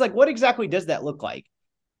in-state kids? Like what exactly does that look like?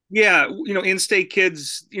 Yeah, in-state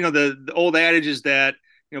kids, the old adage is that,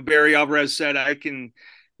 Barry Alvarez said, I can –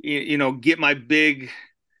 get my big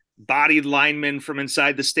bodied linemen from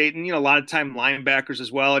inside the state, and a lot of time linebackers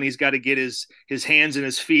as well, and he's got to get his hands and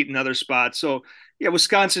his feet in other spots. So yeah,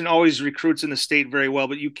 Wisconsin always recruits in the state very well,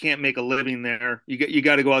 but you can't make a living there. You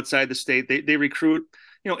got to go outside the state. They recruit,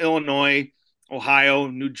 Illinois, Ohio,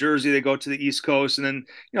 New Jersey. They go to the East Coast, and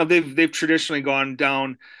then they've traditionally gone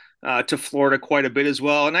down to Florida quite a bit as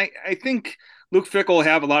well. And I think Luke Fickell will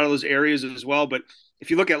have a lot of those areas as well. But if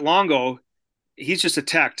you look at Longo, he's just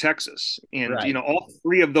attacked Texas, and right. All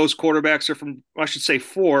 3 of those quarterbacks are from, I should say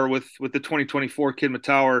 4 with the 2024 kid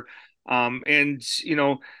Matauer, and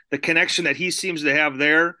the connection that he seems to have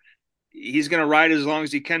there, he's going to ride as long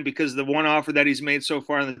as he can, because the one offer that he's made so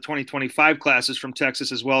far in the 2025 class is from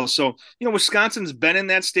Texas as well. So Wisconsin's been in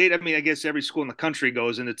that state. I mean, I guess every school in the country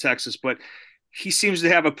goes into Texas, but he seems to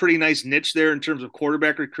have a pretty nice niche there in terms of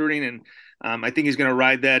quarterback recruiting, and I think he's going to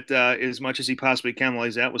ride that as much as he possibly can while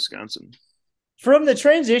he's at Wisconsin. From the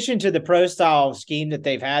transition to the pro style scheme that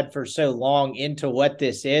they've had for so long into what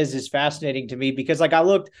this is fascinating to me, because like I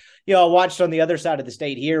looked, I watched on the other side of the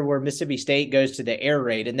state here where Mississippi State goes to the air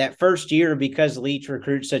raid. And that first year, because Leach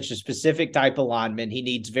recruits such a specific type of lineman, he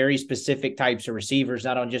needs very specific types of receivers,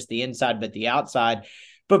 not on just the inside, but the outside.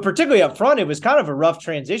 But particularly up front, it was kind of a rough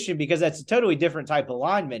transition because that's a totally different type of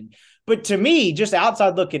lineman. But to me, just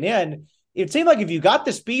outside looking in, it seemed like if you got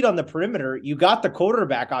the speed on the perimeter, you got the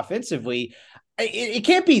quarterback offensively, it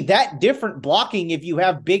can't be that different blocking if you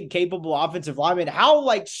have big, capable offensive linemen. How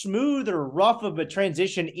smooth or rough of a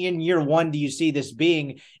transition in year one do you see this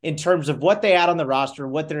being in terms of what they had on the roster,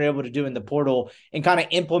 what they're able to do in the portal, and kind of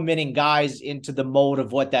implementing guys into the mold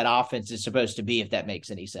of what that offense is supposed to be, if that makes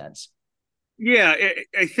any sense? Yeah,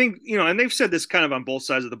 I think, and they've said this kind of on both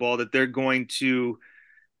sides of the ball, that they're going to,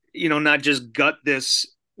 not just gut this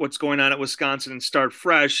what's going on at Wisconsin and start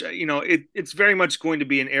fresh, it's very much going to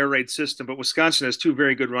be an air raid system. But Wisconsin has two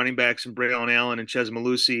very good running backs in Braylon Allen and Chez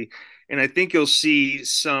Mellusi. And I think you'll see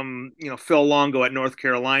some, Phil Longo at North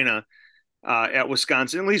Carolina at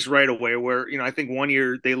Wisconsin, at least right away, where, I think one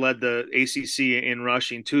year they led the ACC in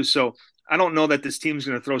rushing too. So I don't know that this team's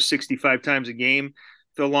going to throw 65 times a game.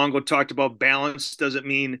 Phil Longo talked about balance. Doesn't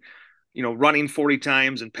mean, running 40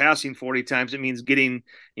 times and passing 40 times. It means getting,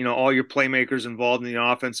 all your playmakers involved in the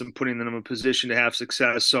offense and putting them in a position to have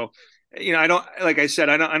success. So, I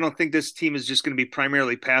don't think this team is just going to be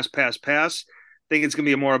primarily pass. I think it's going to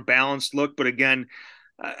be a more balanced look. But again,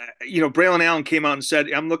 Braylon Allen came out and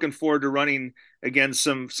said, I'm looking forward to running against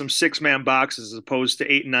some 6-man boxes as opposed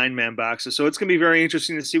to 8 and 9-man boxes. So it's going to be very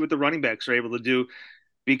interesting to see what the running backs are able to do,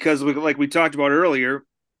 because like we talked about earlier,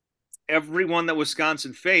 everyone that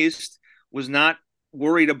Wisconsin faced was not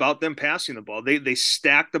worried about them passing the ball. They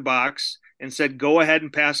stacked the box and said, go ahead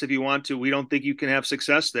and pass if you want to. We don't think you can have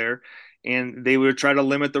success there. And they would try to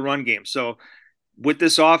limit the run game. So with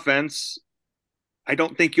this offense, I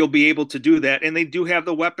don't think you'll be able to do that. And they do have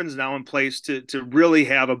the weapons now in place to really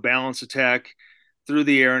have a balanced attack through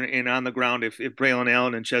the air and on the ground if Braylon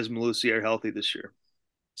Allen and Chez Mellusi are healthy this year.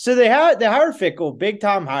 So they hired Fickell, big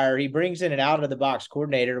time hire. He brings in an out of the box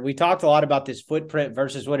coordinator. We talked a lot about this footprint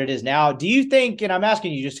versus what it is now. Do you think, and I'm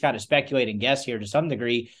asking you just to kind of speculate and guess here to some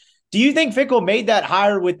degree, do you think Fickell made that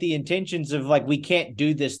hire with the intentions of we can't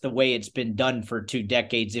do this the way it's been done for 2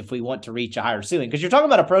 decades if we want to reach a higher ceiling? Because you're talking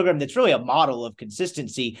about a program that's really a model of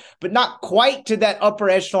consistency, but not quite to that upper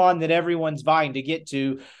echelon that everyone's vying to get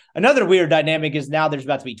to. Another weird dynamic is now there's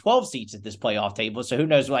about to be 12 seats at this playoff table. So who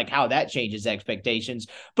knows how that changes expectations.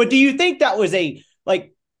 But do you think that was a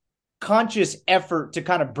conscious effort to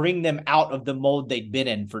kind of bring them out of the mold they'd been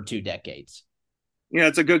in for 2 decades? Yeah,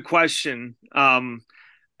 it's a good question. I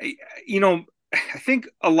think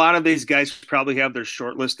a lot of these guys probably have their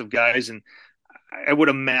short list of guys. And I would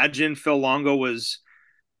imagine Phil Longo was,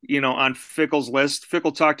 on Fickell's list.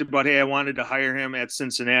 Fickell talked about, hey, I wanted to hire him at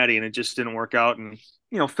Cincinnati and it just didn't work out. And,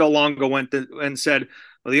 Phil Longo went and said,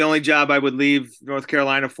 well, the only job I would leave North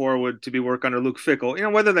Carolina for would to be work under Luke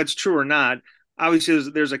Fickell. Whether that's true or not, obviously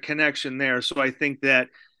there's a connection there. So I think that,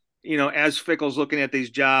 as Fickell's looking at these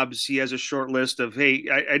jobs, he has a short list of, hey,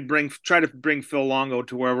 I'd try to bring Phil Longo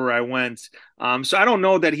to wherever I went. So I don't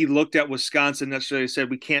know that he looked at Wisconsin necessarily said,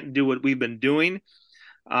 we can't do what we've been doing.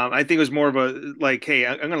 I think it was more of a hey,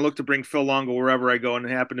 I'm going to look to bring Phil Longo wherever I go, and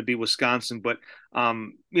it happened to be Wisconsin. But,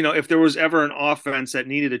 if there was ever an offense that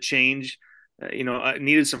needed a change,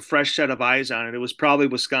 needed some fresh set of eyes on it, it was probably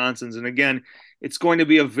Wisconsin's. And again, it's going to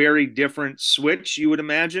be a very different switch, you would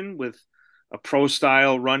imagine, with a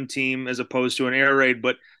pro-style run team as opposed to an air raid.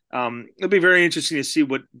 But it'll be very interesting to see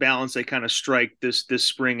what balance they kind of strike this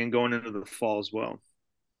spring and going into the fall as well.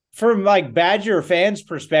 From Badger fans'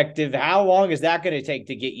 perspective, how long is that going to take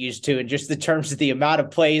to get used to? And just the terms of the amount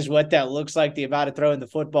of plays, what that looks like, the amount of throwing the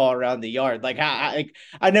football around the yard. I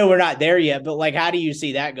know we're not there yet, but how do you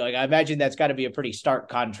see that going? I imagine that's got to be a pretty stark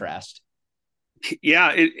contrast.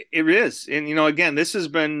 Yeah, it is. And, again, this has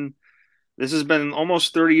been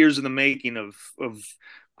almost 30 years in the making of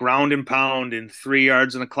ground and pound and 3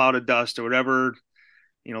 yards in a cloud of dust or whatever,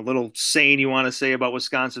 little saying you want to say about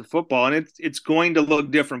Wisconsin football. And it's going to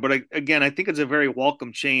look different. But again, I think it's a very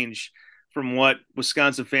welcome change from what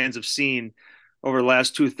Wisconsin fans have seen over the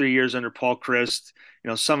last 2-3 years under Paul Chryst.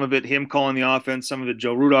 Some of it him calling the offense, some of it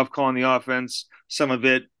Joe Rudolph calling the offense, some of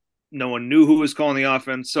it no one knew who was calling the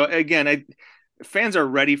offense. So again, fans are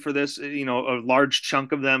ready for this, a large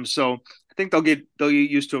chunk of them. So I think they'll get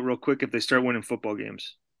used to it real quick if they start winning football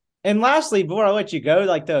games. And lastly, before I let you go,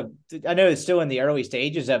 I know it's still in the early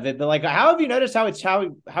stages of it, but how have you noticed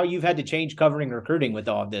how you've had to change covering recruiting with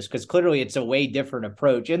all of this? Because clearly it's a way different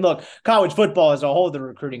approach. And look, college football as a whole, the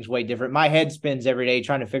recruiting's way different. My head spins every day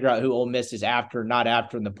trying to figure out who Ole Miss is after, not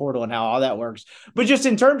after in the portal and how all that works. But just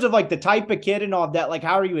in terms of the type of kid and all of that,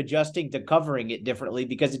 how are you adjusting to covering it differently?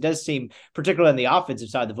 Because it does seem, particularly on the offensive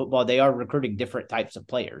side of the football, they are recruiting different types of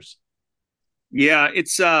players. Yeah,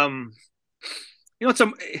 it's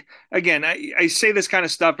again, I say this kind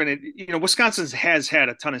of stuff, and Wisconsin has had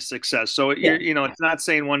a ton of success. So it's not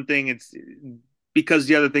saying one thing it's because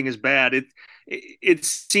the other thing is bad. It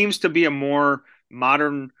seems to be a more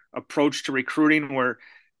modern approach to recruiting where,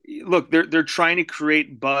 look, they're trying to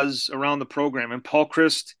create buzz around the program. And Paul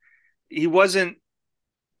Chryst,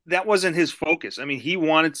 that wasn't his focus. I mean, he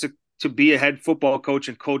wanted to be a head football coach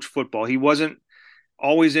and coach football. He wasn't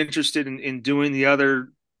always interested in doing the other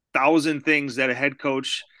 1,000 things that a head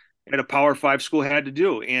coach at a Power 5 school had to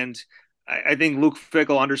do. And I think Luke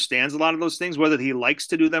Fickell understands a lot of those things, whether he likes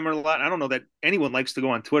to do them or not. I don't know that anyone likes to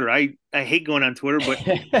go on Twitter. I hate going on Twitter, but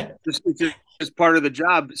it's just part of the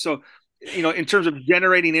job. So, in terms of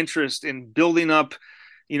generating interest and building up,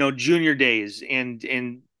 junior days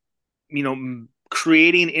and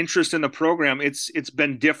creating interest in the program, it's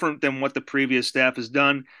been different than what the previous staff has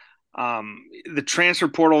done. The transfer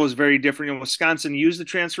portal is very different. Wisconsin used the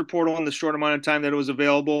transfer portal in the short amount of time that it was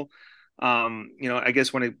available. I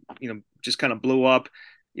guess when it, just kind of blew up,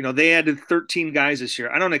 they added 13 guys this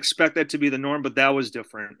year. I don't expect that to be the norm, but that was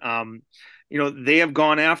different. They have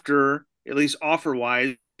gone after, at least offer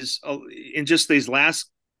wise, in just these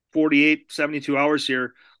last 48, 72 hours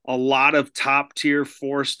here, a lot of top tier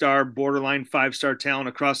 4-star, borderline 5-star talent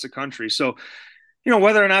across the country. So,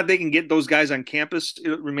 whether or not they can get those guys on campus,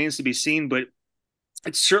 it remains to be seen, but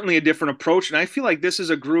it's certainly a different approach. And I feel like this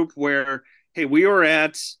is a group where, hey, we were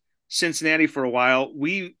at Cincinnati for a while.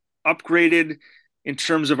 We upgraded in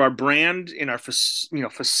terms of our brand, in our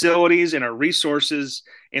facilities, and our resources,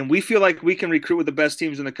 and we feel like we can recruit with the best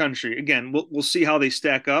teams in the country. Again, we'll see how they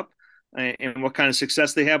stack up and what kind of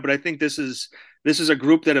success they have. But I think this is a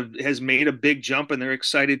group that has made a big jump, and they're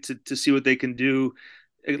excited to see what they can do.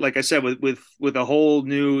 Like I said, with a whole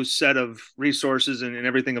new set of resources and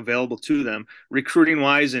everything available to them, recruiting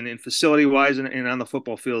wise and facility wise, and on the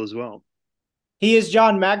football field as well. He is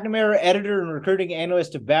John McNamara, editor and recruiting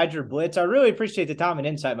analyst of Badger Blitz. I really appreciate the time and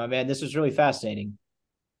insight, my man. This was really fascinating.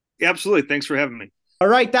 Absolutely. Thanks for having me. All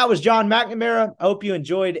right. That was John McNamara. I hope you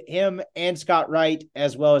enjoyed him and Scott Wright,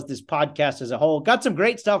 as well as this podcast as a whole. Got some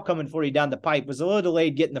great stuff coming for you down the pipe. Was a little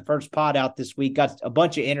delayed getting the first pod out this week. Got a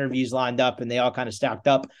bunch of interviews lined up, and they all kind of stacked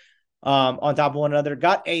up on top of one another.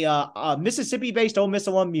 Got a Mississippi-based Ole Miss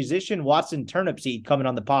alum musician, Watson Turnipseed, coming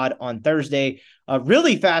on the pod on Thursday. A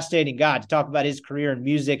really fascinating guy to talk about his career in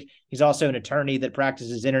music. He's also an attorney that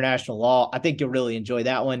practices international law. I think you'll really enjoy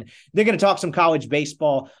that one. They're going to talk some college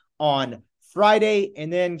baseball on Friday,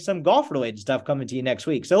 and then some golf-related stuff coming to you next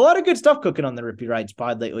week. So a lot of good stuff cooking on the Rip Your Rights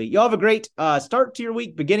pod lately. Y'all have a great start to your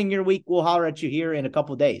week, beginning your week. We'll holler at you here in a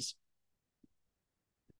couple of days.